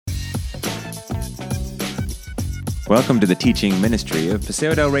Welcome to the teaching ministry of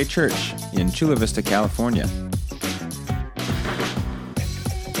Paseo del Rey Church in Chula Vista, California.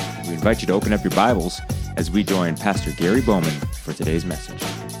 We invite you to open up your Bibles as we join Pastor Gary Bowman for today's message.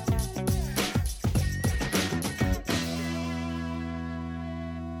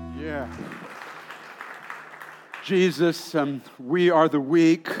 Yeah. Jesus, we are the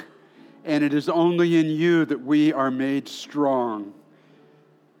weak, and it is only in you that we are made strong.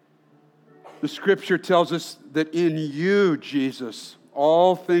 The scripture tells us that in you, Jesus,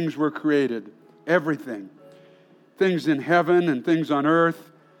 all things were created, everything. Things in heaven and things on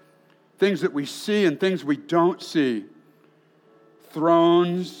earth, things that we see and things we don't see.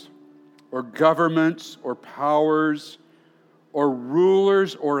 Thrones or governments or powers or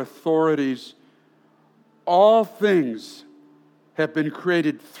rulers or authorities, all things have been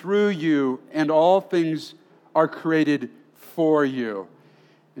created through you, and all things are created for you.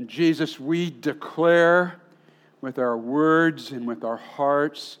 And Jesus, we declare with our words and with our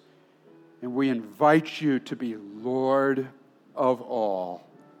hearts, and we invite you to be Lord of all.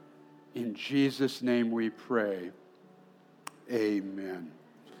 In Jesus' name we pray. Amen.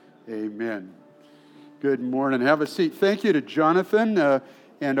 Amen. Good morning. Have a seat. Thank you to Jonathan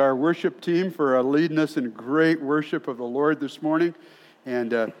and our worship team for leading us in great worship of the Lord this morning.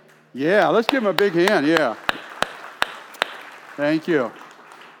 And let's give them a big hand. Yeah. Thank you.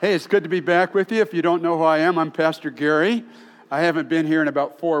 Hey, it's good to be back with you. If you don't know who I am, I'm Pastor Gary. I haven't been here in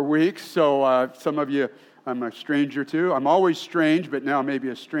about 4 weeks, so some of you I'm a stranger to. I'm always strange, but now maybe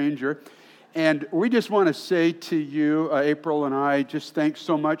a stranger. And we just want to say to you, April and I, just thanks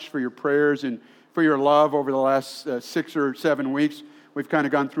so much for your prayers and for your love over the last 6 or 7 weeks. We've kind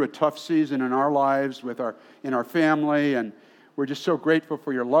of gone through a tough season in our lives in our family, and we're just so grateful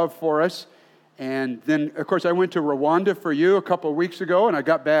for your love for us. And then, of course, I went to Rwanda for you a couple of weeks ago, and I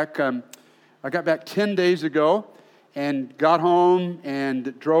got back 10 days ago and got home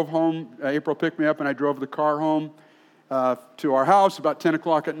and drove home. April picked me up, and I drove the car home to our house about 10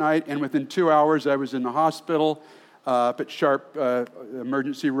 o'clock at night, and within 2 hours, I was in the hospital up at Sharp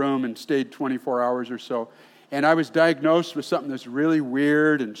emergency room and stayed 24 hours or so. And I was diagnosed with something that's really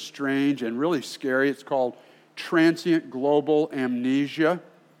weird and strange and really scary. It's called transient global amnesia.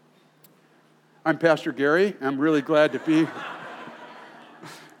 I'm Pastor Gary. I'm really glad to be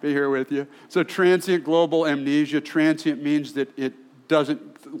here with you. So transient global amnesia. Transient means that it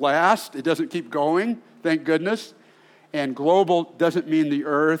doesn't last. It doesn't keep going, thank goodness. And global doesn't mean the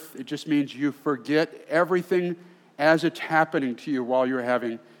earth. It just means you forget everything as it's happening to you while you're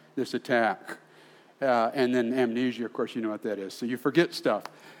having this attack. And then amnesia, of course, you know what that is. So you forget stuff.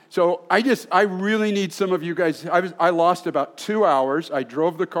 So I really need some of you guys. I lost about 2 hours. I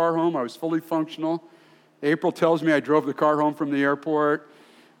drove the car home. I was fully functional. April tells me I drove the car home from the airport.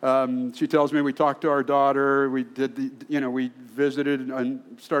 She tells me we talked to our daughter. We we visited and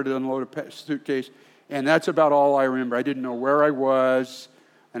started to unload a suitcase. And that's about all I remember. I didn't know where I was,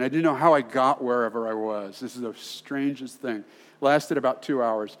 and I didn't know how I got wherever I was. This is the strangest thing. Lasted about 2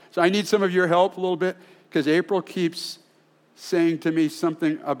 hours. So I need some of your help a little bit, because April keeps saying to me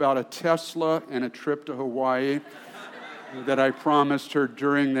something about a Tesla and a trip to Hawaii that I promised her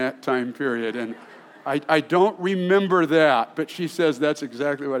during that time period. And I don't remember that, but she says that's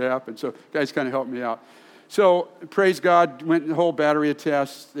exactly what happened. So guys kind of help me out. So praise God, went the whole battery of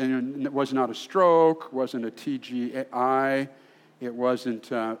tests, and it was not a stroke, wasn't a TGI, it wasn't,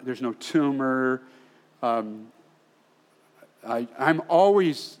 there's no tumor. I'm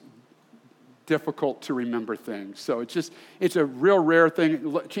always difficult to remember things. So it's a real rare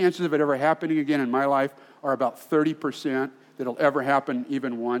thing. Chances of it ever happening again in my life are about 30% that it'll ever happen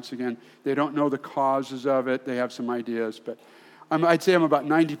even once again. They don't know the causes of it. They have some ideas, but I'd say I'm about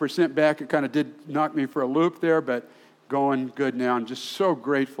 90% back. It kind of did knock me for a loop there, but going good now. I'm just so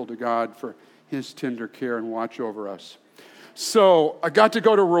grateful to God for his tender care and watch over us. So I got to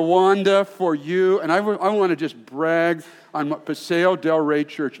go to Rwanda for you, and I want to just brag on what Paseo del Rey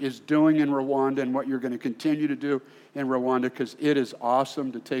Church is doing in Rwanda and what you're going to continue to do in Rwanda, because it is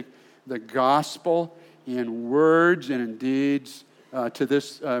awesome to take the gospel in words and in deeds to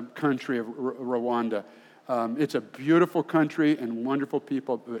this country of Rwanda. It's a beautiful country and wonderful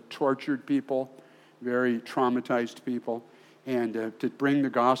people, but tortured people, very traumatized people, and to bring the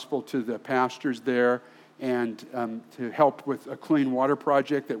gospel to the pastors there, and to help with a clean water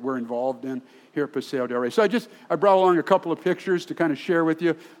project that we're involved in here at Paseo del Rey. So I brought along a couple of pictures to kind of share with you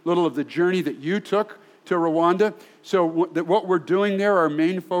a little of the journey that you took to Rwanda. So what we're doing there, our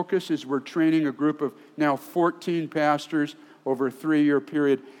main focus is we're training a group of now 14 pastors over a 3-year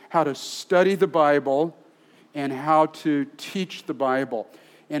period how to study the Bible and how to teach the Bible.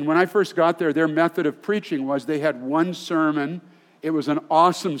 And when I first got there, their method of preaching was they had one sermon. It was an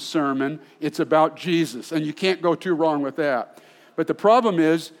awesome sermon. It's about Jesus, and you can't go too wrong with that. But the problem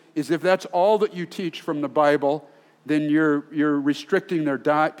is if that's all that you teach from the Bible, then you're restricting their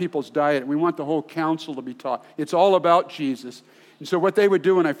people's diet. We want the whole counsel to be taught. It's all about Jesus. And so what they would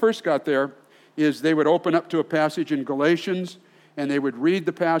do when I first got there is they would open up to a passage in Galatians, and they would read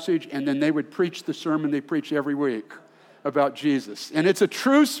the passage, and then they would preach the sermon they preach every week about Jesus. And it's a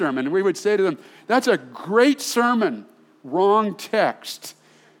true sermon. And we would say to them, that's a great sermon. Wrong text,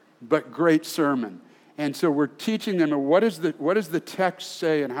 but great sermon. And so we're teaching them what does the text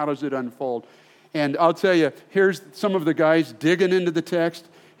say and how does it unfold. And I'll tell you, here's some of the guys digging into the text.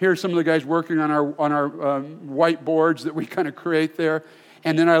 Here's some of the guys working on our whiteboards that we kind of create there.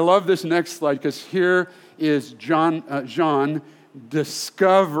 And then I love this next slide because here is Jean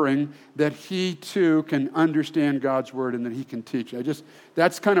discovering that he too can understand God's word and that he can teach.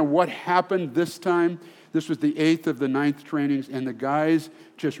 That's kind of what happened this time. This was the 8th of the 9th trainings, and the guys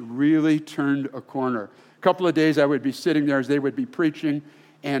just really turned a corner. A couple of days I would be sitting there as they would be preaching,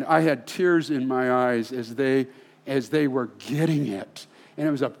 and I had tears in my eyes as they were getting it. And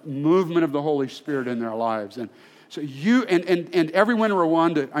it was a movement of the Holy Spirit in their lives. And so and everyone in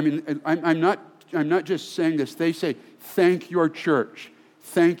Rwanda, I mean, I'm not just saying this. They say, thank your church.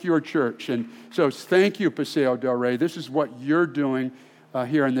 Thank your church. And so thank you, Paseo del Rey. This is what you're doing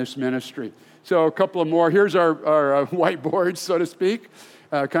here in this ministry. So a couple of more. Here's our whiteboards, so to speak,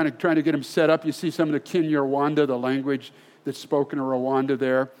 kind of trying to get them set up. You see some of the Kinyarwanda, the language that's spoken in Rwanda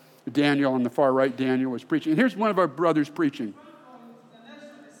there. Daniel on the far right, Daniel was preaching. And here's one of our brothers preaching.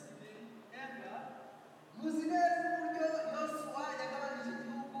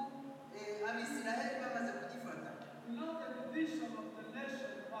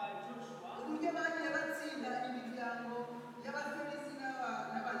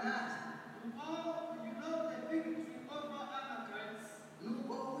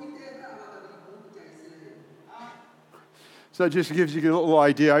 So it just gives you a little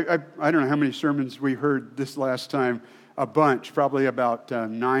idea. I don't know how many sermons we heard this last time. A bunch, probably about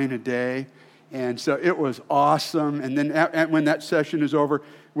 9 a day. And so it was awesome. And then when that session is over,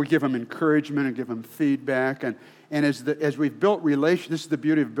 we give them encouragement and give them feedback. And as we've built relations, this is the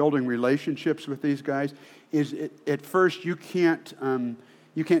beauty of building relationships with these guys, at first you can't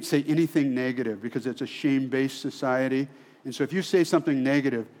say anything negative because it's a shame-based society. And so if you say something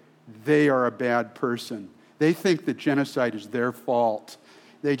negative, they are a bad person. They think that genocide is their fault.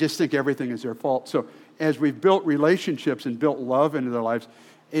 They just think everything is their fault. So as we've built relationships and built love into their lives,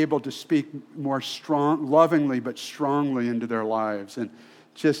 able to speak more lovingly but strongly into their lives. And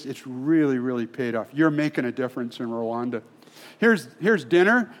it's really, really paid off. You're making a difference in Rwanda. Here's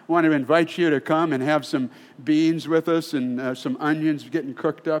dinner. I want to invite you to come and have some beans with us and some onions getting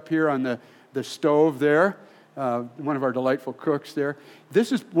cooked up here on the stove there. One of our delightful cooks there.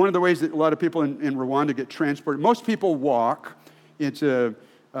 This is one of the ways that a lot of people in Rwanda get transported. Most people walk.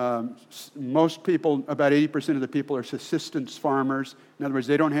 Most people, about 80% of the people are subsistence farmers. In other words,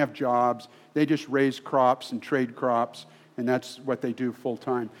 they don't have jobs. They just raise crops and trade crops, and that's what they do full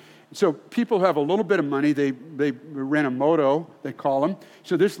time. So people have a little bit of money. They rent a moto, they call them.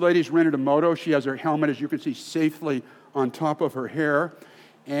 So this lady's rented a moto. She has her helmet, as you can see, safely on top of her hair.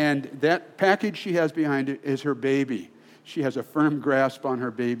 And that package she has behind it is her baby. She has a firm grasp on her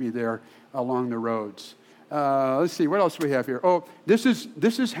baby there along the roads. Let's see, what else do we have here? Oh, this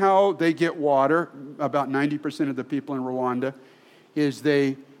is how they get water. About 90% of the people in Rwanda is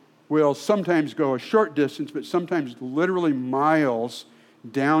they will sometimes go a short distance, but sometimes literally miles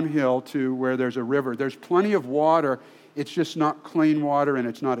downhill to where there's a river. There's plenty of water. It's just not clean water and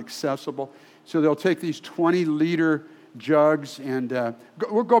it's not accessible. So they'll take these 20-liter jugs and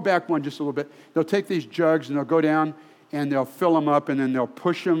we'll go back one just a little bit. They'll take these jugs and they'll go down and they'll fill them up and then they'll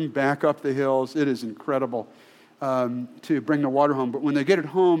push them back up the hills. It is incredible to bring the water home. But when they get it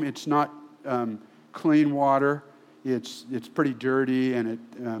home, it's not clean water. It's pretty dirty and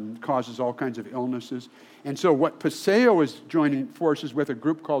it causes all kinds of illnesses. And so what Paseo is joining forces with a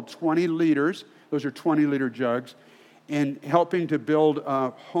group called 20 Liters. Those are 20-liter jugs, and helping to build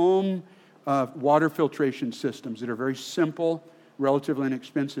home water filtration systems that are very simple, relatively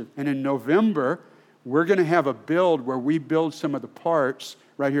inexpensive. And in November, we're going to have a build where we build some of the parts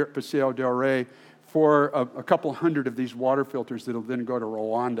right here at Paseo del Rey for a couple hundred of these water filters that will then go to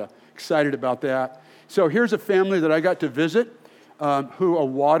Rwanda. Excited about that. So here's a family that I got to visit who a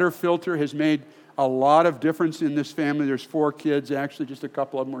water filter has made a lot of difference in this family. There's 4 kids, actually, just a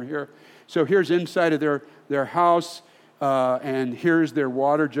couple of them are here. So here's inside of their house, and here's their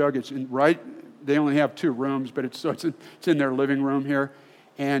water jug. It's they only have 2 rooms, but it's in their living room here.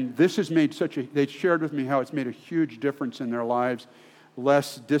 And this has made they shared with me how it's made a huge difference in their lives.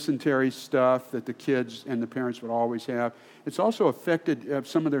 Less dysentery stuff that the kids and the parents would always have. It's also affected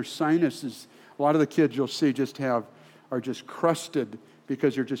some of their sinuses. A lot of the kids you'll see are just crusted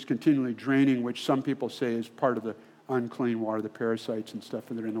because they're just continually draining, which some people say is part of the unclean water, the parasites and stuff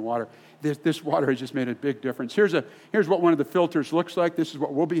that are in the water. This water has just made a big difference. Here's what one of the filters looks like. This is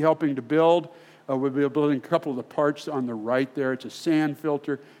what we'll be helping to build. We'll be building a couple of the parts on the right there. It's a sand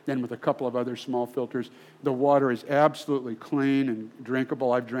filter, then with a couple of other small filters. The water is absolutely clean and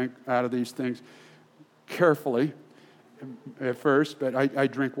drinkable. I've drank out of these things carefully at first, but I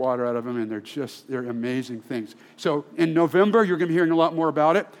drink water out of them, and they're amazing things. So in November, you're going to be hearing a lot more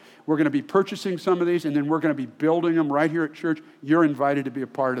about it. We're going to be purchasing some of these, and then we're going to be building them right here at church. You're invited to be a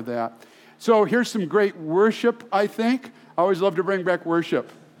part of that. So here's some great worship, I think. I always love to bring back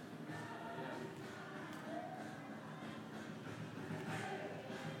worship.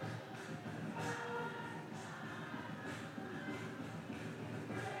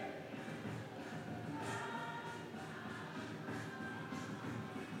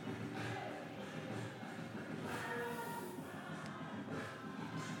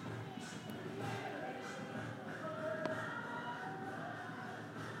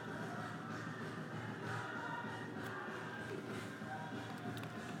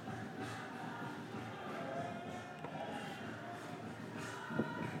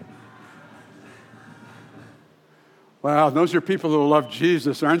 Wow, those are people who love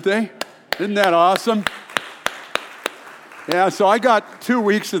Jesus, aren't they? Isn't that awesome? Yeah, so I got 2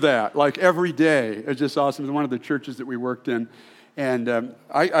 weeks of that, like every day. It's just awesome. It was one of the churches that we worked in. And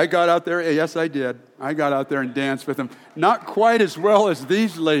I got out there, yes, I did. I got out there and danced with them. Not quite as well as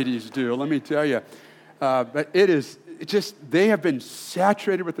these ladies do, let me tell you. But they have been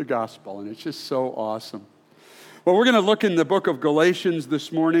saturated with the gospel, and it's just so awesome. Well, we're going to look in the book of Galatians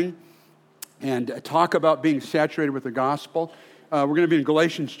this morning and talk about being saturated with the gospel. We're going to be in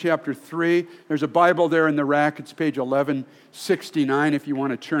Galatians chapter 3. There's a Bible there in the rack. It's page 1169 if you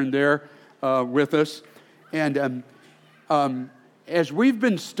want to turn there with us. And as we've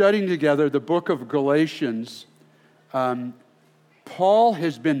been studying together the book of Galatians, Paul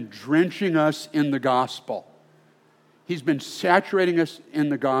has been drenching us in the gospel. He's been saturating us in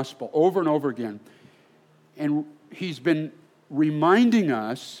the gospel over and over again. And he's been reminding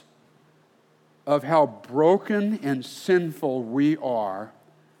us of how broken and sinful we are,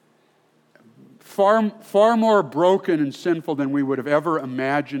 far more broken and sinful than we would have ever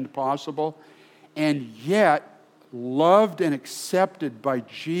imagined possible, and yet loved and accepted by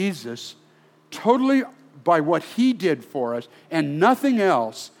Jesus totally by what he did for us and nothing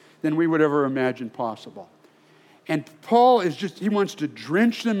else than we would ever imagine possible. And Paul he wants to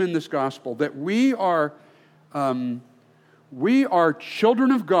drench them in this gospel that we are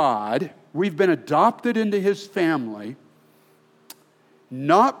children of God. We've been adopted into his family,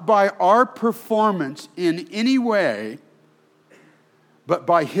 not by our performance in any way, but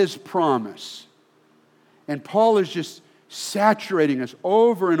by his promise. And Paul is just saturating us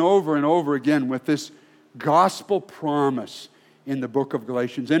over and over and over again with this gospel promise in the book of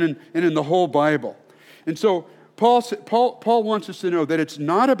Galatians and in the whole Bible. And so Paul wants us to know that it's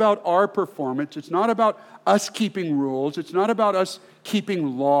not about our performance. It's not about us keeping rules. It's not about us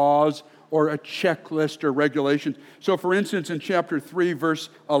keeping laws or a checklist or regulations. So, for instance, in chapter 3, verse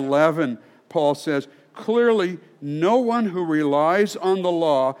 11, Paul says, "Clearly, no one who relies on the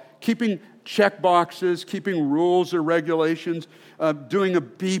law, keeping check boxes, keeping rules or regulations, doing a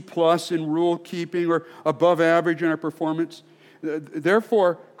B+ in rule keeping or above average in our performance.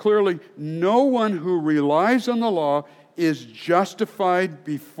 Therefore, clearly, no one who relies on the law is justified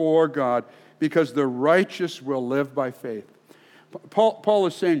before God, because the righteous will live by faith." Paul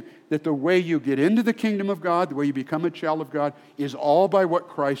is saying that the way you get into the kingdom of God, the way you become a child of God, is all by what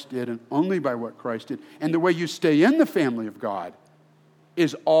Christ did and only by what Christ did. And the way you stay in the family of God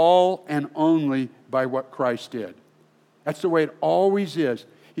is all and only by what Christ did. That's the way it always is,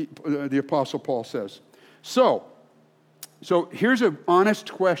 the Apostle Paul says. So here's an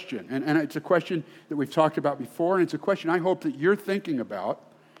honest question, and it's a question that we've talked about before, and it's a question I hope that you're thinking about,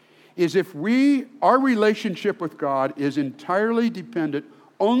 is if our relationship with God is entirely dependent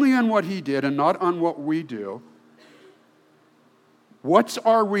only on what he did and not on what we do, what's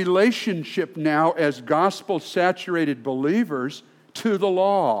our relationship now as gospel-saturated believers to the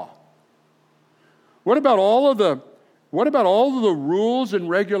law? What about all of the rules and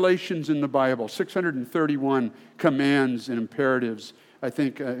regulations in the Bible? 631 commands and imperatives, I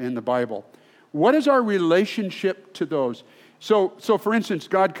think, in the Bible. What is our relationship to those? So for instance,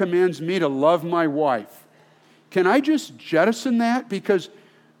 God commands me to love my wife. Can I just jettison that? Because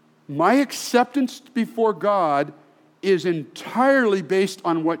my acceptance before God is entirely based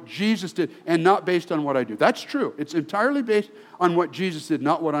on what Jesus did and not based on what I do. That's true. It's entirely based on what Jesus did,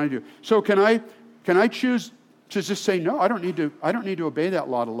 not what I do. So can I choose to just say, no, I don't need to obey that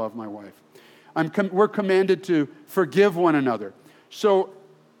law to love my wife. We're commanded to forgive one another. So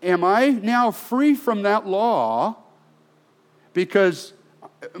am I now free from that law because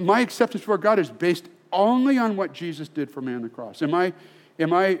my acceptance before God is based only on what Jesus did for me on the cross?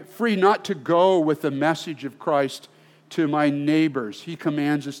 Am I free not to go with the message of Christ to my neighbors? He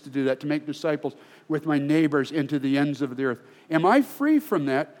commands us to do that, to make disciples with my neighbors into the ends of the earth. Am I free from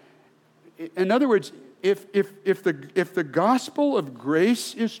that? In other words, if the gospel of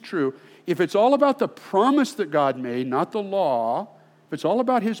grace is true, if it's all about the promise that God made, not the law, if it's all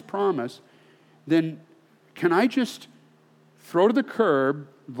about His promise, then can I just throw to the curb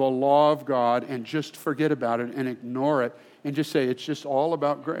the law of God and just forget about it and ignore it and just say it's just all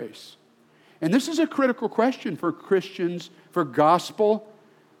about grace? And this is a critical question for Christians, for gospel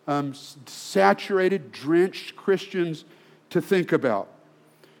saturated, drenched Christians to think about.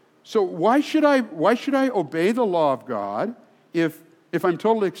 So why should I obey the law of God if I'm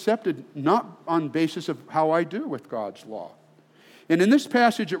totally accepted, not on basis of how I do with God's law? And in this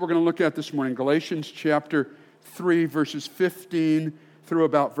passage that we're going to look at this morning, Galatians chapter 3, verses 15 through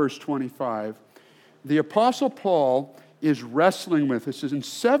about verse 25, the Apostle Paul is wrestling with this. And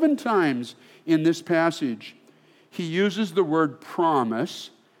 7 times in this passage, he uses the word promise,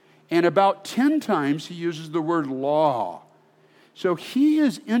 and about 10 times he uses the word law. So he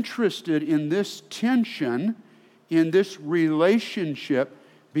is interested in this tension, in this relationship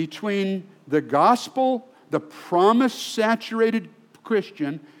between the gospel, the promise-saturated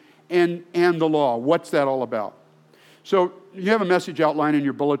Christian, and the law. What's that all about? So you have a message outline in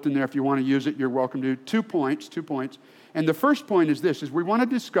your bulletin there. If you want to use it, you're welcome to. 2 points. And the first point is this, is we want to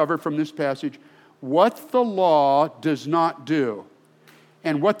discover from this passage what the law does not do.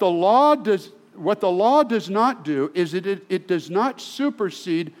 And what the law does not do is it does not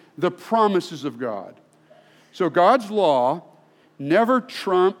supersede the promises of God. So God's law never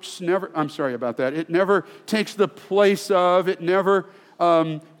it never takes the place of, it never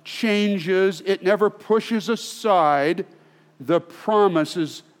changes, it never pushes aside the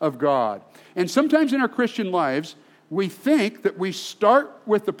promises of God. And sometimes in our Christian lives, we think that we start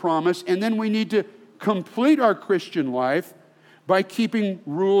with the promise and then we need to complete our Christian life by keeping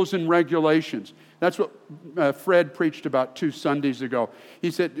rules and regulations. That's what Fred preached about 2 Sundays ago. He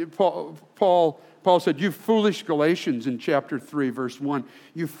said, Paul said, you foolish Galatians in chapter 3, verse 1.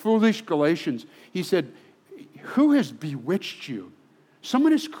 You foolish Galatians. He said, who has bewitched you?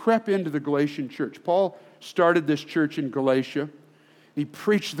 Someone has crept into the Galatian church. Paul started this church in Galatia. He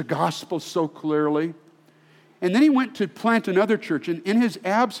preached the gospel so clearly. And then he went to plant another church. And in his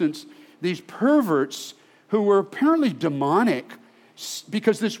absence, these perverts who were apparently demonic,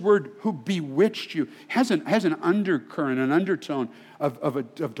 because this word, who bewitched you, has an undercurrent, an undertone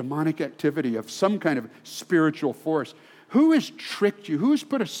of demonic activity, of some kind of spiritual force. Who has tricked you? Who has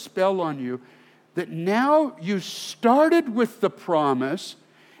put a spell on you that now you started with the promise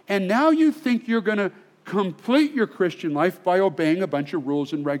and now you think you're going to complete your Christian life by obeying a bunch of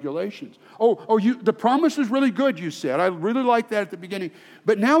rules and regulations? The promise was really good, you said. I really liked that at the beginning.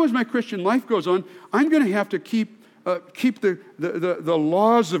 But now as my Christian life goes on, I'm going to have to keep the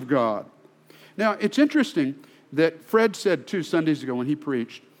laws of God. Now, it's interesting that Fred said 2 Sundays ago when he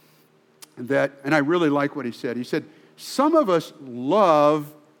preached that, and I really like what he said. He said, some of us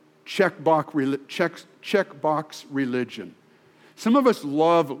love checkbox religion. Some of us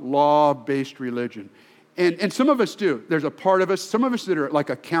love law-based religion. And some of us do. There's a part of us, some of us that are like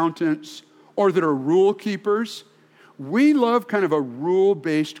accountants or that are rule keepers. We love kind of a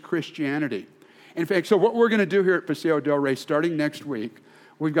rule-based Christianity. In fact, so what we're going to do here at Paseo del Rey starting next week,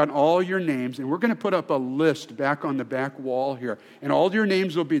 we've got all your names, and we're going to put up a list back on the back wall here, and all your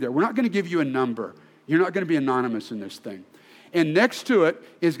names will be there. We're not going to give you a number. You're not going to be anonymous in this thing. And next to it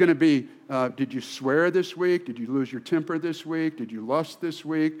is going to be, did you swear this week? Did you lose your temper this week? Did you lust this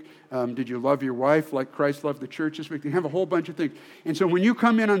week? Did you love your wife like Christ loved the church this week? They have a whole bunch of things. And so when you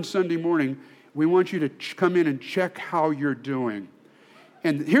come in on Sunday morning, we want you to come in and check how you're doing.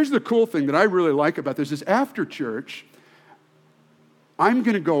 And here's the cool thing that I really like about this is after church, I'm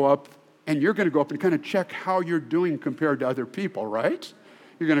going to go up and you're going to go up and kind of check how you're doing compared to other people, right?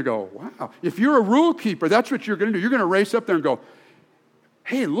 You're going to go, wow. If you're a rule keeper, that's what you're going to do. You're going to race up there and go,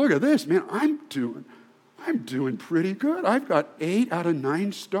 hey, look at this, man. I'm doing pretty good. I've got 8 out of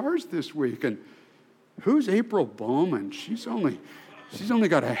 9 stars this week. And who's April Bowman? She's only She's only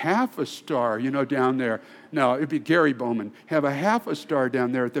got a half a star, down there. No, it'd be Gary Bowman. Have a half a star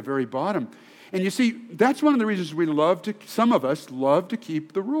down there at the very bottom. And you see, that's one of the reasons some of us love to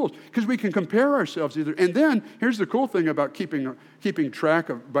keep the rules, because we can compare ourselves either. And then, here's the cool thing about keeping track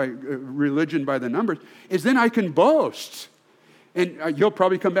of religion by the numbers, is then I can boast. And you'll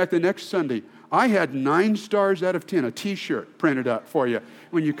probably come back the next Sunday. I had 9 stars out of 10, a T-shirt printed up for you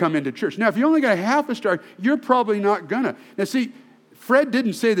when you come into church. Now, if you only got a half a star, you're probably not gonna. Now, see, Fred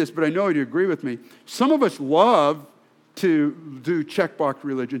didn't say this, but I know he'd agree with me. Some of us love to do checkbox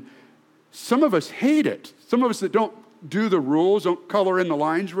religion. Some of us hate it. Some of us that don't do the rules, don't color in the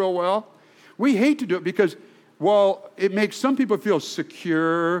lines real well, we hate to do it because while it makes some people feel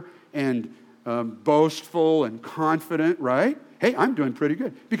secure and boastful and confident, right? Hey, I'm doing pretty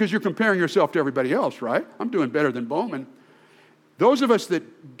good. Because you're comparing yourself to everybody else, right? I'm doing better than Bowman. Those of us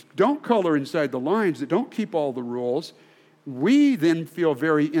that don't color inside the lines, that don't keep all the rules, we then feel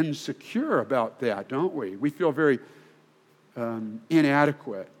very insecure about that, don't we? We feel very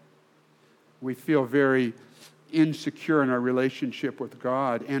inadequate. We feel very insecure in our relationship with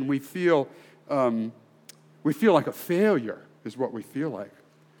God, and we feel like a failure is what we feel like.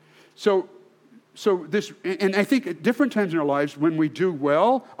 So this, and I think at different times in our lives, when we do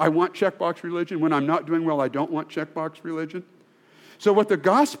well, I want checkbox religion. When I'm not doing well, I don't want checkbox religion. So what the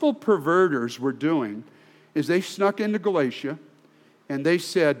gospel perverters were doing is they snuck into Galatia, and they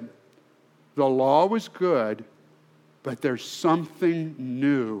said, the law was good, but there's something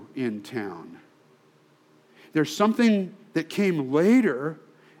new in town. There's something that came later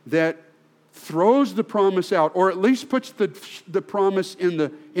that throws the promise out, or at least puts the promise in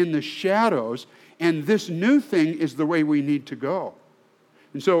the shadows, and this new thing is the way we need to go.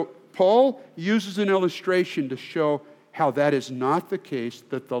 And so Paul uses an illustration to show how that is not the case,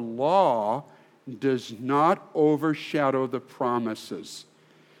 that the law does not overshadow the promises.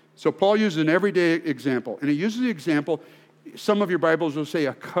 So Paul uses an everyday example, and he uses the example, some of your Bibles will say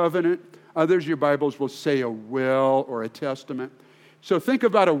a covenant, others of your Bibles will say a will or a testament. So think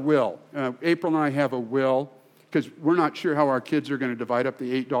about a will. April and I have a will, because we're not sure how our kids are going to divide up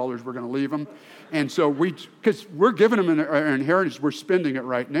the $8 we're going to leave them. And so because we're giving them an inheritance, we're spending it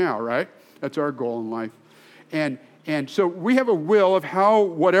right now, right? That's our goal in life. And so we have a will of how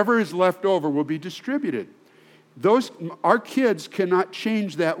whatever is left over will be distributed. Our kids cannot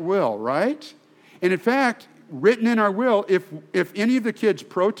change that will, right? And in fact, written in our will, if any of the kids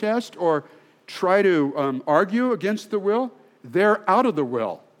protest or try to argue against the will, they're out of the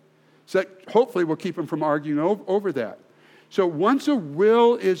will. So that hopefully will keep them from arguing over that. So once a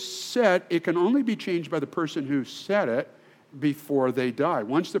will is set, it can only be changed by the person who set it before they die.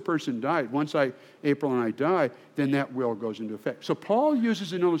 Once the person died, April and I die, then that will goes into effect. So Paul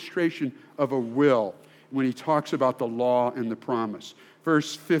uses an illustration of a will when he talks about the law and the promise.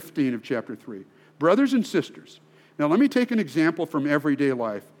 Verse 15 of chapter 3. Brothers and sisters, now let me take an example from everyday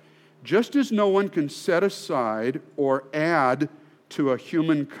life. Just as no one can set aside or add to a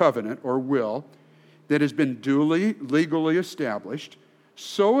human covenant or will that has been duly, legally established,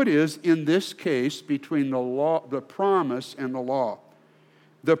 so it is in this case between the promise and the law.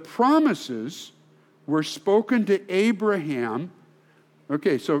 The promises were spoken to Abraham.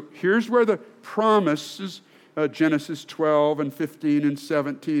 Okay, so here's where the promises, Genesis 12 and 15 and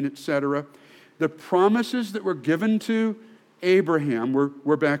 17, etc. The promises that were given to Abraham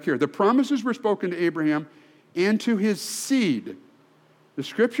were back here. The promises were spoken to Abraham and to his seed. The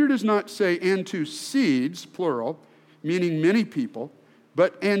scripture does not say and to seeds, plural, meaning many people,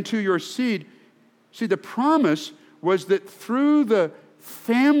 but and to your seed. See, the promise was that through the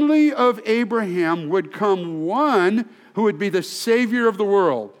family of Abraham would come one who would be the Savior of the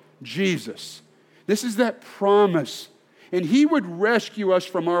world, Jesus. This is that promise. And he would rescue us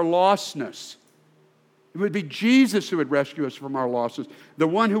from our lostness. It would be Jesus who would rescue us from our losses, the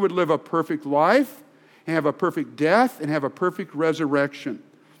one who would live a perfect life, and have a perfect death, and have a perfect resurrection.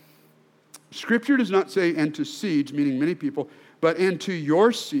 Scripture does not say, and to seeds, meaning many people, but and to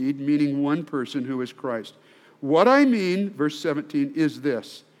your seed, meaning one person who is Christ. What I mean, verse 17, is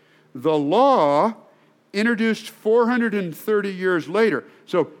this. The law, introduced 430 years later.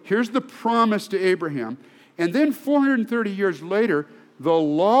 So here's the promise to Abraham. And then 430 years later, the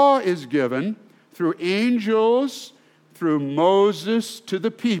law is given through angels, through Moses to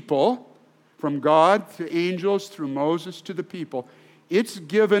the people, from God to angels, through Moses to the people. It's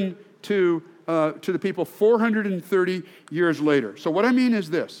given to the people 430 years later. So what I mean is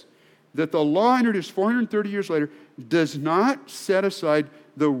this, that the law introduced 430 years later does not set aside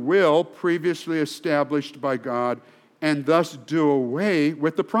the will previously established by God and thus do away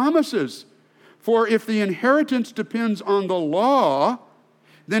with the promises. For if the inheritance depends on the law,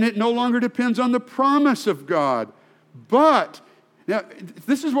 then it no longer depends on the promise of God. But, now,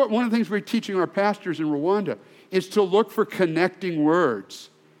 this is one of the things we're teaching our pastors in Rwanda, is to look for connecting words.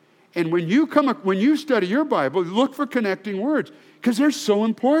 And when you study your Bible, look for connecting words, because they're so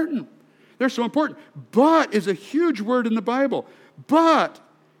important. They're so important. But is a huge word in the Bible. But,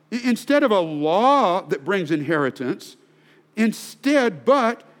 instead of a law that brings inheritance,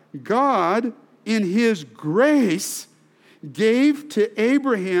 but God, in his grace, gave to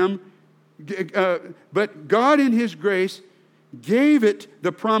Abraham, but God in his grace gave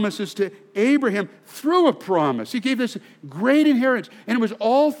the promises to Abraham through a promise. He gave this great inheritance, and it was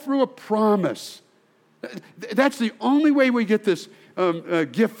all through a promise. That's the only way we get this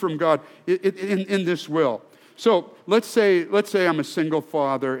gift from God in this will. So let's say I'm a single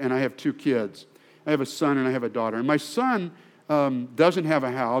father and I have 2 kids. I have a son and I have a daughter. And my son doesn't have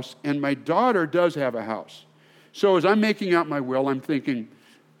a house, and my daughter does have a house. So as I'm making out my will, I'm thinking,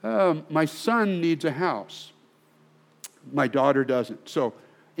 my son needs a house. My daughter doesn't. So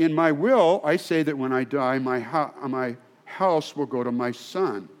in my will, I say that when I die, my house will go to my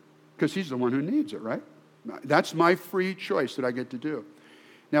son, because he's the one who needs it, right? That's my free choice that I get to do.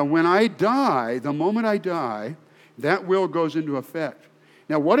 Now, when I die, the moment I die, that will goes into effect.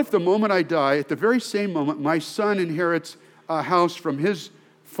 Now, what if the moment I die, at the very same moment, my son inherits a house from his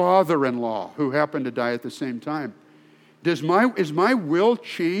father-in-law, who happened to die at the same time? Is my will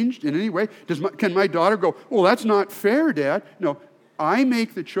changed in any way? Can my daughter go, well, that's not fair, Dad? No, I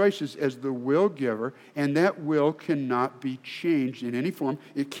make the choices as the will giver, and that will cannot be changed in any form.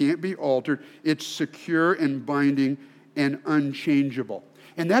 It can't be altered. It's secure and binding and unchangeable.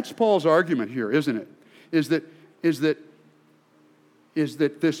 And that's Paul's argument here, isn't it? Is that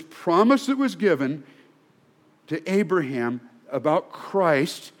this promise that was given to Abraham about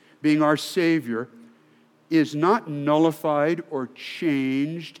Christ being our Savior is not nullified or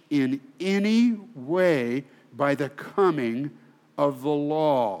changed in any way by the coming of the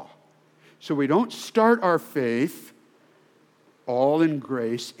law. So we don't start our faith all in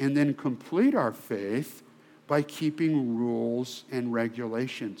grace and then complete our faith by keeping rules and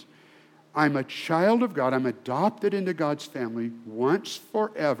regulations. I'm a child of God. I'm adopted into God's family once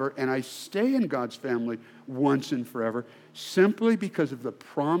forever, and I stay in God's family once and forever simply because of the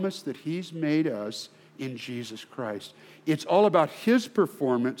promise that He's made us in Jesus Christ. It's all about His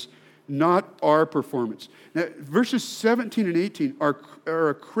performance, not our performance. Now, verses 17 and 18 are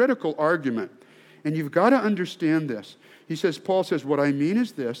a critical argument, and you've got to understand this. Paul says, what I mean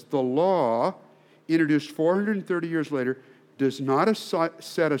is this: the law, introduced 430 years later, does not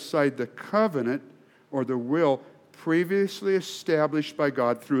set aside the covenant or the will previously established by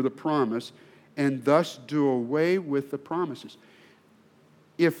God through the promise, and thus do away with the promises.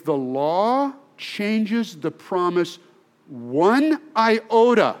 If the law changes the promise 1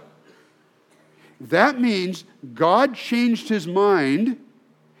 iota, that means God changed His mind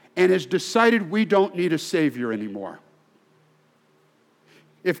and has decided we don't need a Savior anymore.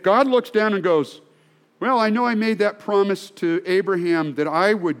 If God looks down and goes, well, I know I made that promise to Abraham that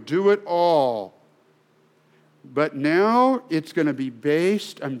I would do it all, but now it's going to be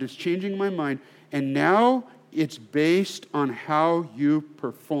based, I'm just changing my mind, and now it's based on how you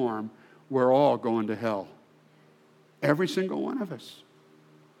perform, we're all going to hell. Every single one of us.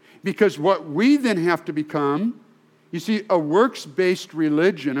 Because what we then have to become, you see, a works-based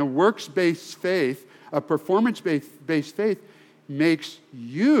religion, a works-based faith, a performance-based faith, makes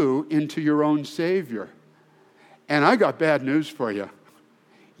you into your own Savior. And I got bad news for you.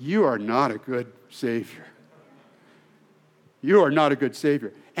 You are not a good Savior. You are not a good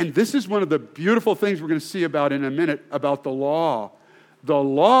Savior. And this is one of the beautiful things we're going to see about in a minute about the law. The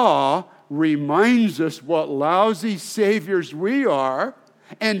law reminds us what lousy saviors we are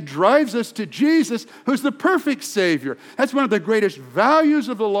and drives us to Jesus, who's the perfect Savior. That's one of the greatest values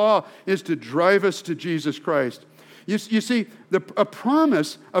of the law, is to drive us to Jesus Christ. You see, a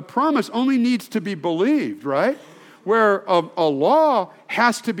promise only needs to be believed, right? Where a law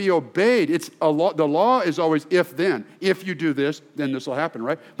has to be obeyed. The law is always if-then. If you do this, then this will happen,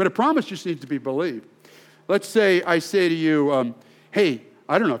 right? But a promise just needs to be believed. Let's say I say to you, hey,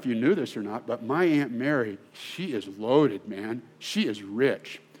 I don't know if you knew this or not, but my Aunt Mary, she is loaded, man. She is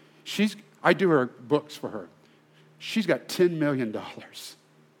rich. I do her books for her. She's got $10 million.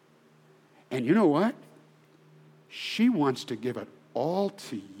 And you know what? She wants to give it all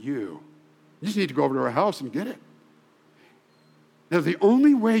to you. You just need to go over to her house and get it. Now, the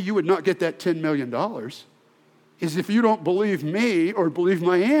only way you would not get that $10 million is if you don't believe me or believe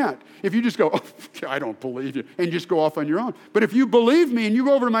my aunt. If you just go, oh, I don't believe you, and just go off on your own. But if you believe me and you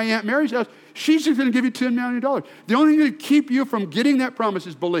go over to my Aunt Mary's house, she's just going to give you $10 million. The only thing to keep you from getting that promise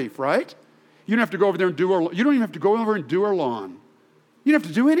is belief, right? You don't have to go over there and do her, you don't even have to go over and do her lawn. You don't have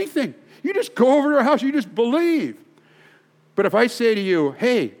to do anything. You just go over to her house, you just believe. But if I say to you,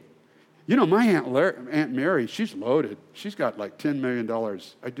 hey, you know, my Aunt Mary, she's loaded. She's got like $10 million.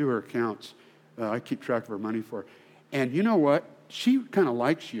 I do her accounts. I keep track of her money for her. And you know what? She kind of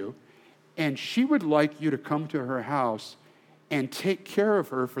likes you, and she would like you to come to her house and take care of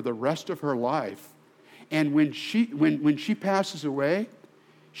her for the rest of her life. And when she passes away,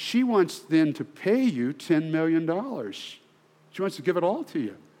 she wants then to pay you $10 million. She wants to give it all to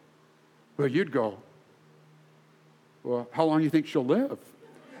you. Well, you'd go, well, how long do you think she'll live?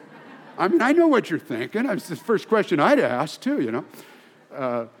 I mean, I know what you're thinking. That's the first question I'd ask, too, you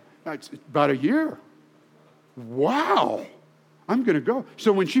know. It's about a year. Wow. I'm going to go.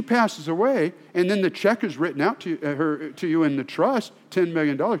 So when she passes away, and then the check is written out to you in the trust, $10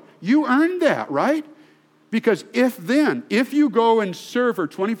 million, you earned that, right? Because if you go and serve her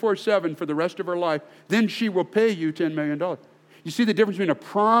 24/7 for the rest of her life, then she will pay you $10 million. You see the difference between a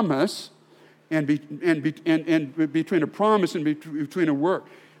promise and between a promise and between a work.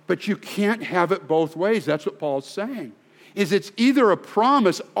 But you can't have it both ways. That's what Paul's saying. It's either a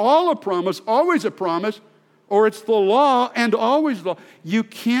promise, all a promise, always a promise, or it's the law and always the law. You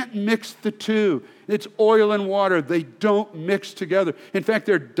can't mix the two. It's oil and water. They don't mix together. In fact,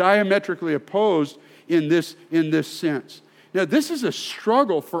 they're diametrically opposed in this sense. Now, this is a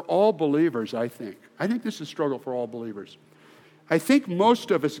struggle for all believers, I think. I think this is a struggle for all believers. I think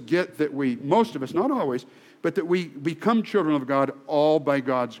most of us get that most of us, not always, but that we become children of God all by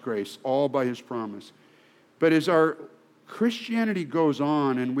God's grace, all by His promise. But as our Christianity goes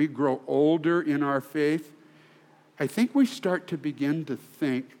on and we grow older in our faith, I think we start to begin to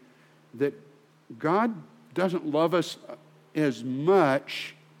think that God doesn't love us as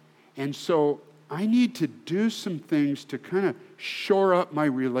much, and so I need to do some things to kind of shore up my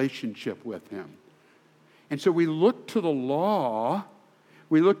relationship with Him. And so we look to the law,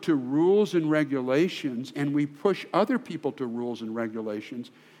 we look to rules and regulations, and we push other people to rules and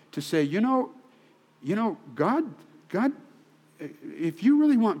regulations to say, you know, God, if you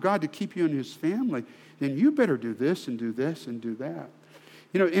really want God to keep you in His family, then you better do this and do this and do that.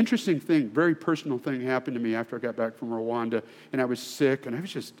 You know, interesting thing, very personal thing happened to me after I got back from Rwanda, and I was sick, and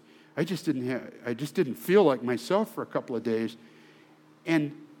I just didn't feel like myself for a couple of days,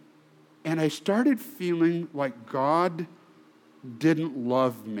 and I started feeling like God didn't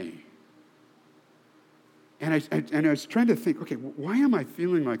love me. And I was trying to think, okay, why am I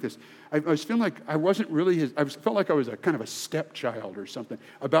feeling like this? I was feeling like I wasn't really felt like I was a kind of a stepchild or something,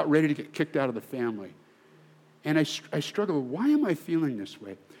 about ready to get kicked out of the family. And I struggled, why am I feeling this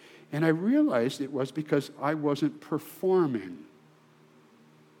way? And I realized it was because I wasn't performing.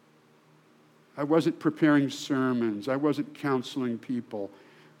 I wasn't preparing sermons. I wasn't counseling people.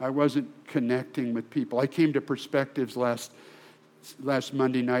 I wasn't connecting with people. I came to Perspectives last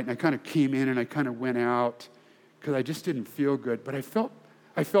Monday night, and I kind of came in and I kind of went out because I just didn't feel good. But I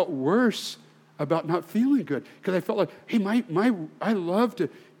felt worse about not feeling good because I felt like, hey, I love to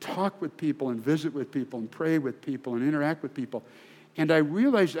talk with people and visit with people and pray with people and interact with people. And I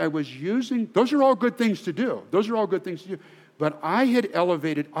realized I was those are all good things to do. Those are all good things to do. But I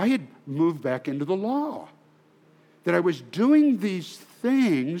had moved back into the law. That I was doing these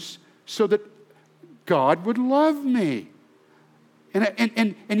things so that God would love me.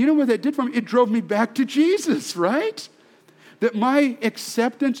 And you know what that did for me? It drove me back to Jesus, right? That my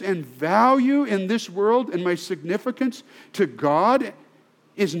acceptance and value in this world and my significance to God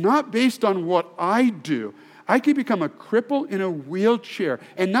is not based on what I do. I could become a cripple in a wheelchair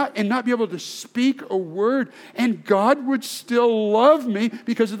and not be able to speak a word, and God would still love me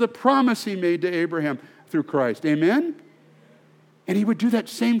because of the promise He made to Abraham through Christ. Amen? And He would do that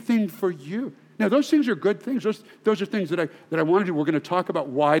same thing for you. Now, those things are good things. Those are things that I want to do. We're going to talk about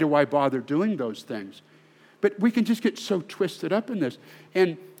why do I bother doing those things. But we can just get so twisted up in this.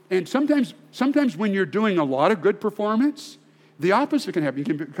 And sometimes when you're doing a lot of good performance, the opposite can happen. You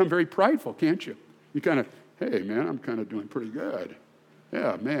can become very prideful, can't you? You kind of, hey, man, I'm kind of doing pretty good.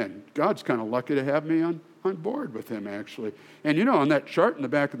 Yeah, man, God's kind of lucky to have me on board with Him, actually. And you know, on that chart in the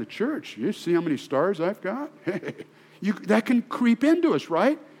back of the church, you see how many stars I've got? Hey, that can creep into us,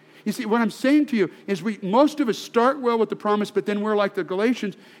 right? You see, what I'm saying to you is most of us start well with the promise, but then we're like the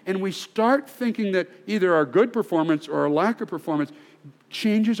Galatians, and we start thinking that either our good performance or our lack of performance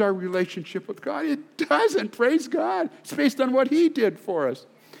changes our relationship with God. It doesn't, praise God. It's based on what He did for us.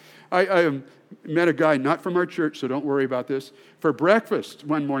 met a guy not from our church, so don't worry about this, for breakfast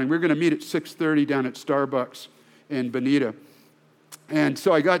one morning. We were going to meet at 6:30 down at Starbucks in Bonita. And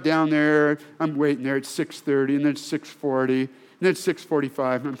so I got down there. I'm waiting there at 6:30, and then 6:40, and then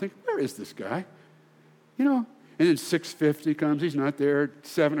 6:45. And I'm thinking, where is this guy? You know, and then 6:50 comes. He's not there.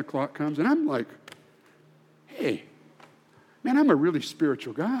 7 o'clock comes. And I'm like, hey, man, I'm a really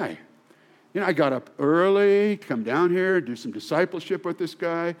spiritual guy. You know, I got up early, come down here, do some discipleship with this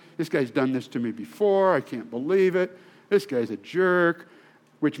guy. This guy's done this to me before. I can't believe it. This guy's a jerk,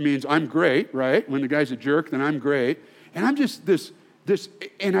 which means I'm great, right? When the guy's a jerk, then I'm great. And I'm just this,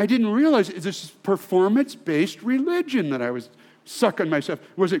 and I didn't realize it's this performance-based religion that I was sucking myself.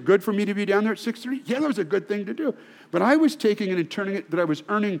 Was it good for me to be down there at 6:30? Yeah, that was a good thing to do. But I was taking it and turning it that I was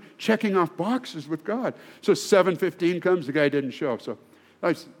checking off boxes with God. So 7:15 comes, the guy didn't show up. So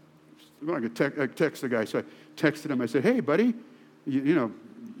I text the guy. So I texted him. I said, hey, buddy, you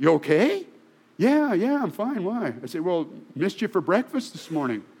okay? Yeah, I'm fine. Why? I said, well, missed you for breakfast this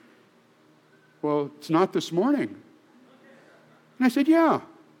morning. Well, it's not this morning. And I said, yeah.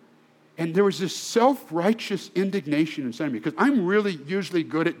 And there was this self-righteous indignation inside of me because I'm really usually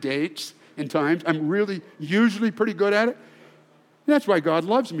good at dates and times. I'm really usually pretty good at it. And that's why God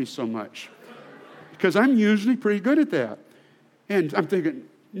loves me so much, because I'm usually pretty good at that. And I'm thinking,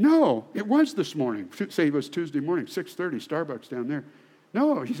 no, it was this morning. Say it was Tuesday morning, 6:30, Starbucks down there.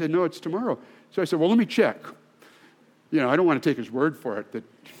 No, he said, no, it's tomorrow. So I said, well, let me check. I don't want to take his word for it.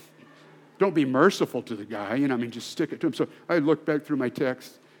 Don't be merciful to the guy. Just stick it to him. So I looked back through my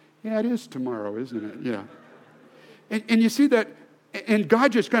text. Yeah, it is tomorrow, isn't it? Yeah. And you see that, and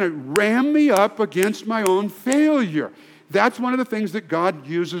God just kind of rammed me up against my own failure. That's one of the things that God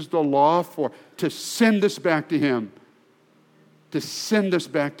uses the law for, to send us back to Him. To send us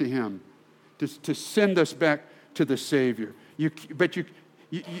back to Him. To send us back to the Savior. But you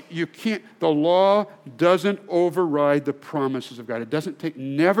can't, the law doesn't override the promises of God. It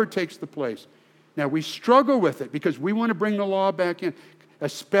never takes the place. Now, we struggle with it because we want to bring the law back in,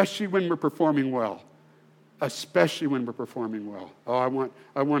 especially when we're performing well. Especially when we're performing well. Oh, I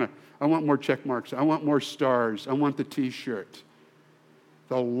want more check marks. I want more stars. I want the T-shirt.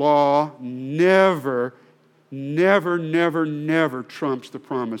 The law never trumps the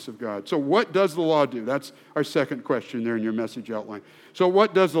promise of God. So what does the law do? That's our second question there in your message outline. So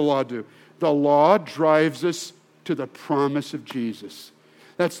what does the law do? The law drives us to the promise of Jesus.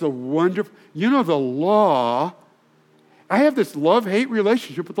 That's the wonderful, the law, I have this love-hate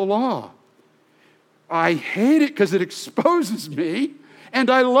relationship with the law. I hate it because it exposes me, and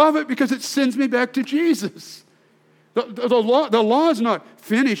I love it because it sends me back to Jesus. The law is not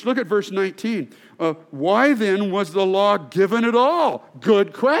finished. Look at verse 19. Why then was the law given at all?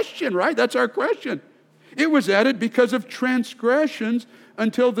 Good question, right? That's our question. It was added because of transgressions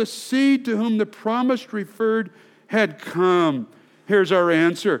until the seed to whom the promise referred had come. Here's our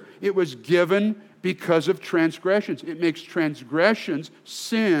answer. It was given because of transgressions. It makes transgressions,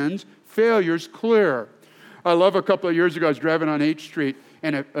 sins, failures clear. I love a couple of years ago, I was driving on H Street,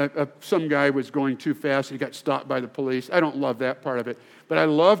 and some guy was going too fast. He got stopped by the police. I don't love that part of it. But I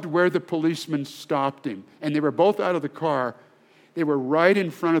loved where the policeman stopped him. And they were both out of the car. They were right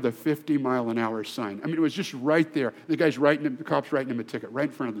in front of the 50-mile-an-hour sign. It was just right there. The cop's writing him a ticket right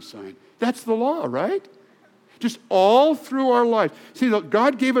in front of the sign. That's the law, right? Just all through our life. See,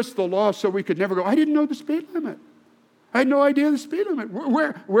 God gave us the law so we could never go, I didn't know the speed limit. I had no idea the speed limit.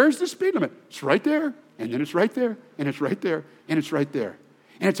 Where's the speed limit? It's right there, and then it's right there, and it's right there, and it's right there.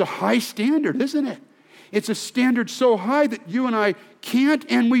 And it's a high standard, isn't it? It's a standard so high that you and I can't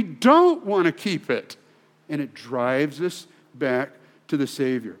and we don't want to keep it. And it drives us back to the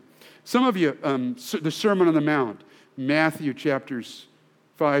Savior. Some of you, the Sermon on the Mount, Matthew chapters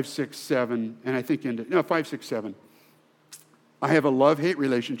 5, 6, 7, and I think 5, 6, 7. I have a love-hate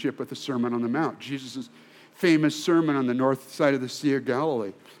relationship with the Sermon on the Mount, Jesus' famous sermon on the north side of the Sea of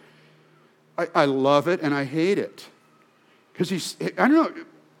Galilee. I love it and I hate it. Because I don't know,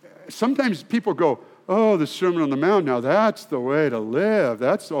 sometimes people go, oh, the Sermon on the Mount, now that's the way to live.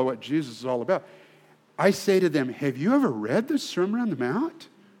 That's all what Jesus is all about. I say to them, have you ever read the Sermon on the Mount?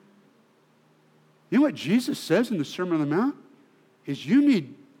 You know what Jesus says in the Sermon on the Mount? Is you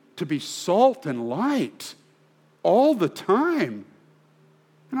need to be salt and light all the time.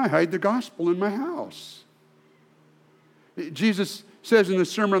 And I hide the gospel in my house. Jesus says in the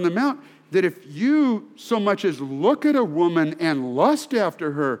Sermon on the Mount that if you so much as look at a woman and lust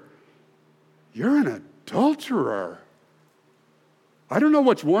after her, you're an adulterer. I don't know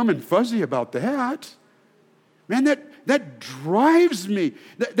what's warm and fuzzy about that. Man, that drives me.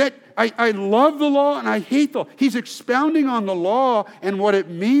 I love the law and I hate the law. He's expounding on the law and what it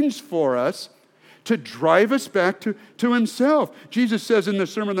means for us. to drive us back to himself. Jesus says in the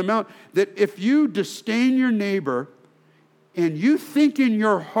Sermon on the Mount that if you disdain your neighbor and you think in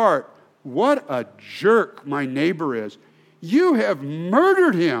your heart, what a jerk my neighbor is, you have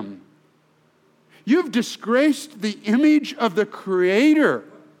murdered him. You've disgraced the image of the Creator.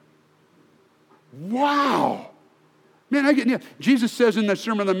 Wow. Man, Jesus says in the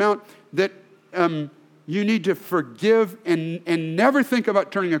Sermon on the Mount that you need to forgive and never think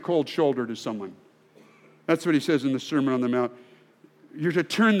about turning a cold shoulder to someone. That's what he says in the Sermon on the Mount. You're to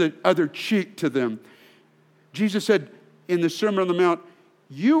turn the other cheek to them. Jesus said in the Sermon on the Mount,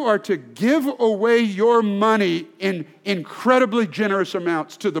 you are to give away your money in incredibly generous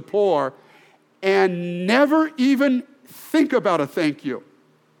amounts to the poor and never even think about a thank you.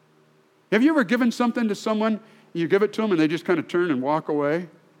 Have you ever given something to someone, you give it to them and they just kind of turn and walk away?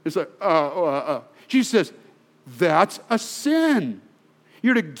 It's like, Jesus says, that's a sin.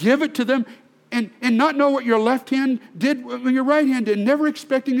 You're to give it to them and not know what your left hand did when your right hand did, never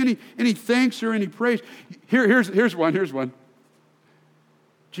expecting any thanks or any praise. Here's one.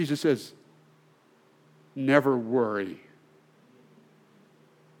 Jesus says, never worry.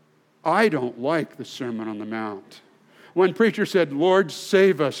 I don't like the Sermon on the Mount. One preacher said, Lord,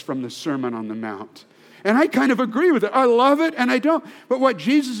 save us from the Sermon on the Mount. And I kind of agree with it. I love it and I don't. But what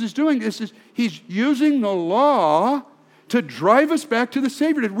Jesus is doing is he's using the law to drive us back to the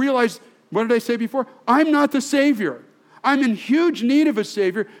Savior, to realize, what did I say before? I'm not the Savior. I'm in huge need of a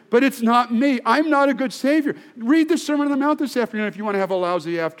Savior, but it's not me. I'm not a good Savior. Read the Sermon on the Mount this afternoon if you want to have a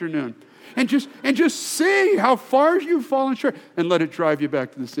lousy afternoon. And just see how far you've fallen short and let it drive you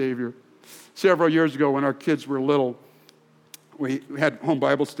back to the Savior. Several years ago when our kids were little, we had home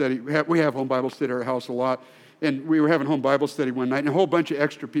Bible study. We have home Bible study at our house a lot. And we were having home Bible study one night, and a whole bunch of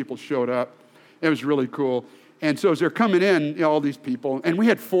extra people showed up. It was really cool. And so as they're coming in, all these people, and we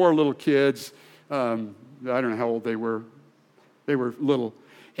had 4 little kids. I don't know how old they were. They were little.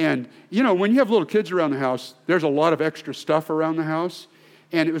 And, when you have little kids around the house, there's a lot of extra stuff around the house.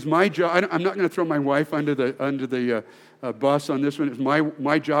 And it was my job. I'm not going to throw my wife under the bus on this one. It was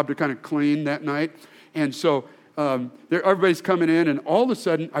my job to kind of clean that night. And so everybody's coming in, and all of a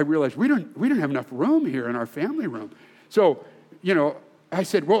sudden I realized we don't have enough room here in our family room. So, I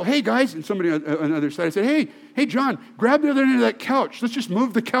said, well, hey, guys, and somebody on the other side, I said, hey, John, grab the other end of that couch. Let's just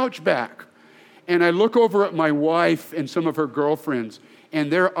move the couch back. And I look over at my wife and some of her girlfriends, and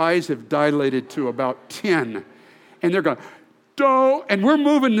their eyes have dilated to about 10. And they're going, don't, and we're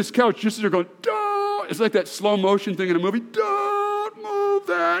moving this couch just as they're going, don't. It's like that slow motion thing in a movie. Don't move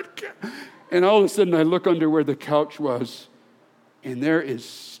that. And all of a sudden I look under where the couch was, and there is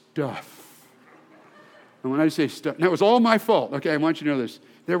stuff. And when I say stuff, and that was all my fault. Okay, I want you to know this.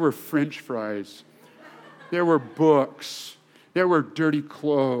 There were French fries. There were books. There were dirty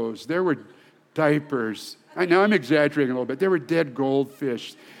clothes. There were diapers. Now I'm exaggerating a little bit. There were dead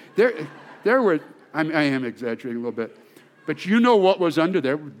goldfish. There were, I am exaggerating a little bit. But you know what was under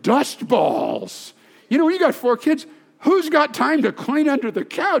there? Dust balls. When you got 4 kids, who's got time to clean under the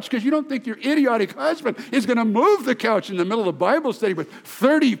couch? Because you don't think your idiotic husband is going to move the couch in the middle of Bible study with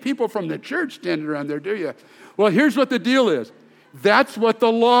 30 people from the church standing around there, do you? Well, here's what the deal is. That's what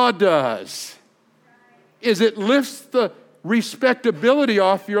the law does. Is it lifts the respectability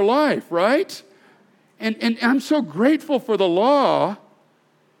off your life, right? And I'm so grateful for the law,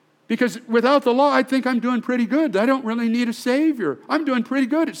 because without the law, I think I'm doing pretty good. I don't really need a Savior. I'm doing pretty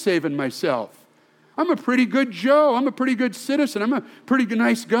good at saving myself. I'm a pretty good Joe. I'm a pretty good citizen. I'm a pretty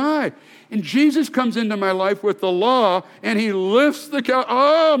nice guy. And Jesus comes into my life with the law, and he lifts the couch.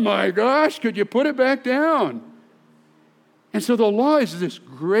 Oh my gosh, could you put it back down? And so the law is this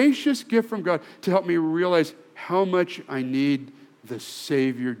gracious gift from God to help me realize how much I need the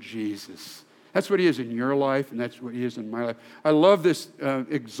Savior Jesus. That's what he is in your life, and that's what he is in my life. I love this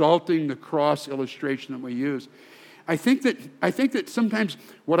exalting the cross illustration that we use. I think that sometimes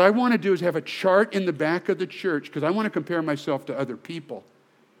what I want to do is have a chart in the back of the church, because I want to compare myself to other people.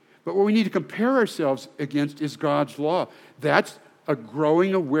 But what we need to compare ourselves against is God's law. That's a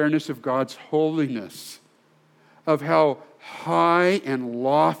growing awareness of God's holiness, of how high and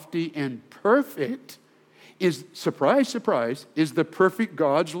lofty and perfect is, surprise, surprise, is the perfect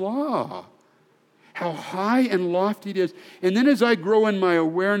God's law. How high and lofty it is. And then as I grow in my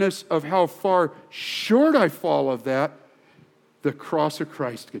awareness of how far short I fall of that, the cross of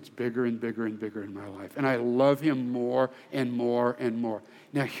Christ gets bigger and bigger and bigger in my life. And I love him more and more and more.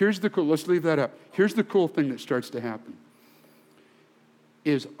 Now here's the cool, let's leave that up. Here's the cool thing that starts to happen.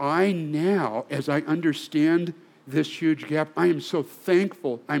 Is I now, as I understand this huge gap, I am so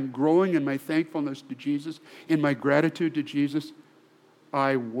thankful. I'm growing in my thankfulness to Jesus, in my gratitude to Jesus.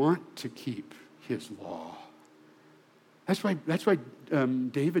 I want to keep his law. That's why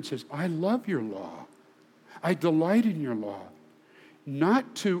David says, I love your law. I delight in your law.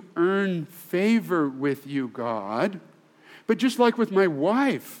 Not to earn favor with you, God, but just like with my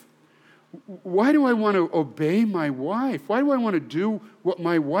wife. Why do I want to obey my wife? Why do I want to do what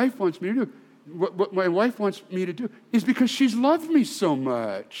my wife wants me to do? What my wife wants me to do is because she's loved me so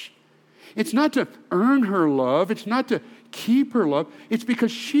much. It's not to earn her love. It's not to keep her love. It's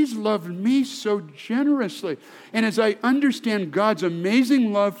because she's loved me so generously. And as I understand God's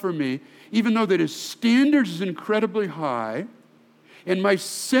amazing love for me, even though that his standards is incredibly high, and my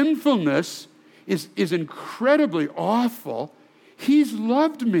sinfulness is incredibly awful, he's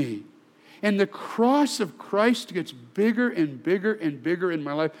loved me. And the cross of Christ gets bigger and bigger and bigger in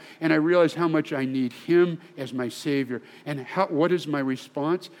my life, and I realize how much I need him as my Savior. And what is my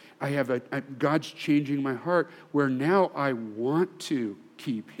response? God's changing my heart, where now I want to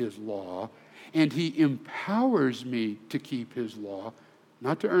keep his law, and he empowers me to keep his law,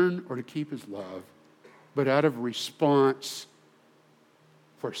 not to earn or to keep his love, but out of response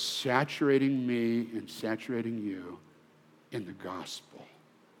for saturating me and saturating you in the gospel.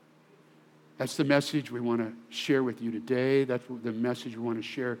 That's the message we want to share with you today. That's the message we want to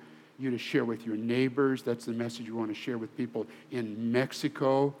share with your neighbors. That's the message we want to share with people in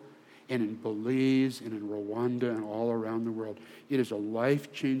Mexico and in Belize and in Rwanda and all around the world. It is a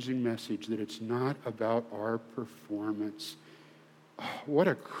life-changing message that it's not about our performance. Oh, what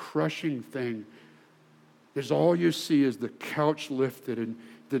a crushing thing. There's all you see is the couch lifted and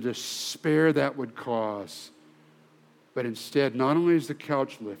the despair that would cause. But instead, not only is the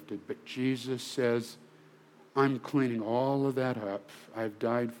couch lifted, but Jesus says, I'm cleaning all of that up. I've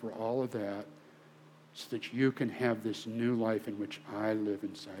died for all of that so that you can have this new life in which I live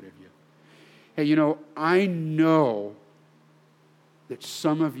inside of you. Hey, I know that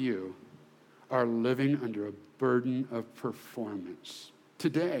some of you are living under a burden of performance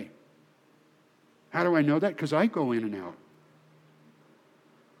today. How do I know that? Because I go in and out.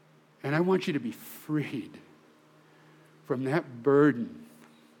 And I want you to be freed from that burden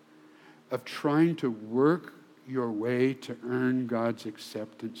of trying to work your way to earn God's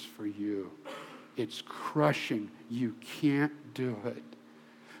acceptance for you. It's crushing. You can't do it.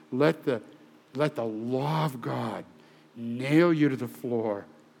 Let the law of God nail you to the floor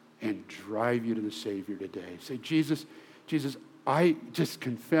and drive you to the Savior today. Say, Jesus, I just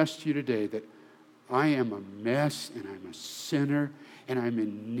confess to you today that I am a mess and I'm a sinner and I'm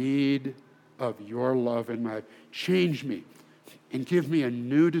in need of your love in my life. Change me and give me a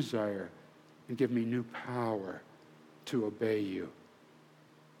new desire and give me new power to obey you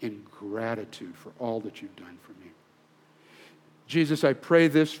in gratitude for all that you've done for me. Jesus, I pray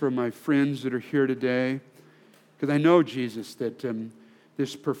this for my friends that are here today, because I know, Jesus, that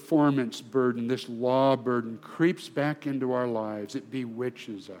this performance burden, this law burden creeps back into our lives. It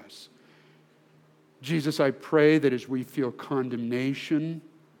bewitches us. Jesus, I pray that as we feel condemnation,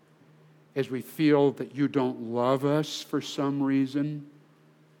 as we feel that you don't love us for some reason,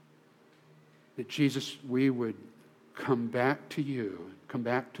 that Jesus, we would come back to you, come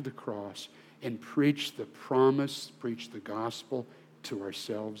back to the cross, and preach the promise, preach the gospel to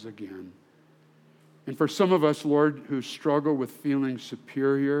ourselves again. And for some of us, Lord, who struggle with feeling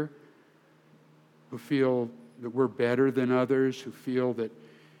superior, who feel that we're better than others, who feel that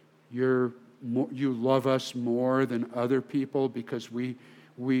you love us more than other people because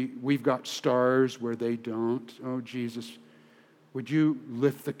we've got stars where they don't. Oh, Jesus, would you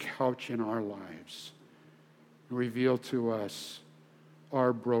lift the couch in our lives and reveal to us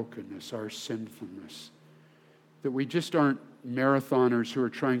our brokenness, our sinfulness, that we just aren't marathoners who are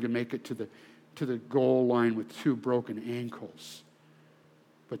trying to make it to the goal line with two broken ankles,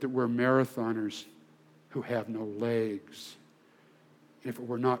 but that we're marathoners who have no legs. If it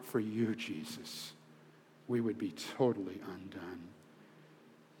were not for you, Jesus, we would be totally undone.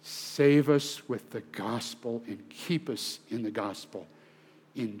 Save us with the gospel and keep us in the gospel.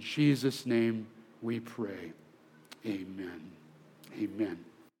 In Jesus' name we pray. Amen. Amen.